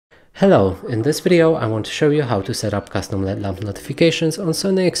Hello, in this video I want to show you how to set up custom LED lamp notifications on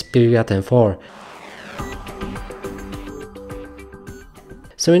Sony Xperia 10.4.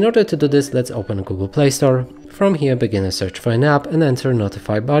 So in order to do this, let's open Google Play Store. From here, begin a search for an app and enter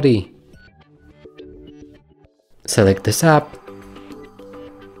NotifyBuddy. Select this app,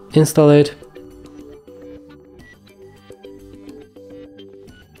 install it.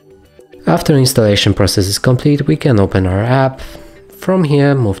 After installation process is complete, we can open our app. From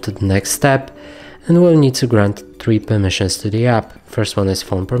here, move to the next step, and we'll need to grant 3 permissions to the app. First one is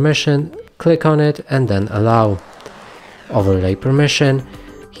phone permission, click on it and then allow. Overlay permission,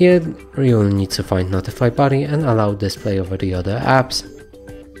 here you will need to find NotifyBuddy and allow display over the other apps.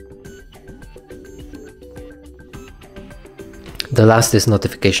 The last is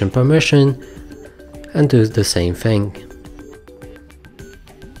notification permission, and do the same thing.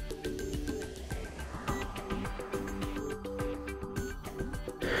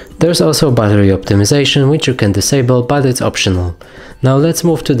 There's also battery optimization, which you can disable, but it's optional. Now let's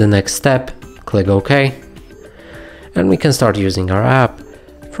move to the next step, click OK, and we can start using our app.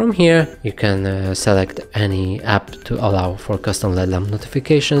 From here you can select any app to allow for custom LED lamp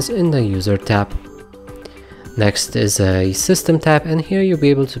notifications in the user tab. Next is a system tab, and here you'll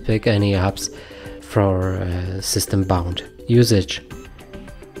be able to pick any apps for system bound usage.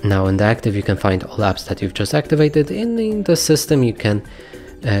 Now in the active you can find all apps that you've just activated. In the system you can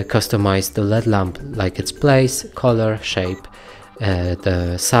customize the LED lamp, like its place, color, shape,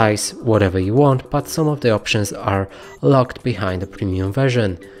 the size, whatever you want, but some of the options are locked behind the premium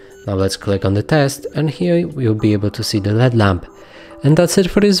version. Now let's click on the test, and here we'll be able to see the LED lamp. And that's it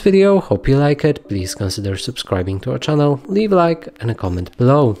for this video. Hope you like it. Please consider subscribing to our channel, leave a like and a comment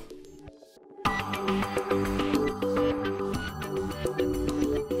below.